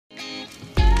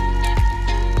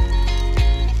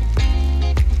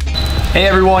Hey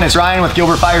everyone, it's Ryan with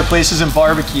Gilbert Fireplaces and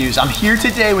Barbecues. I'm here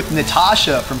today with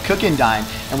Natasha from Cook-N-Dine,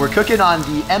 and we're cooking on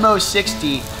the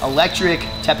MO60 electric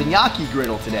teppanyaki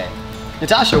griddle today.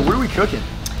 Natasha, what are we cooking?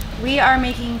 We are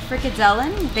making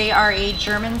frikadellen. They are a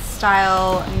German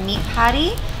style meat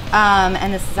patty,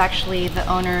 and this is actually the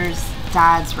owner's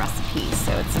dad's recipe,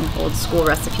 so it's an old school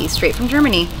recipe straight from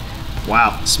Germany.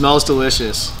 Wow, smells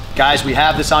delicious. Guys, we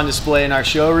have this on display in our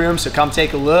showroom, so come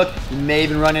take a look. You may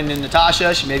even run into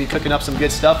Natasha. She may be cooking up some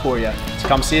good stuff for you, so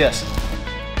come see us.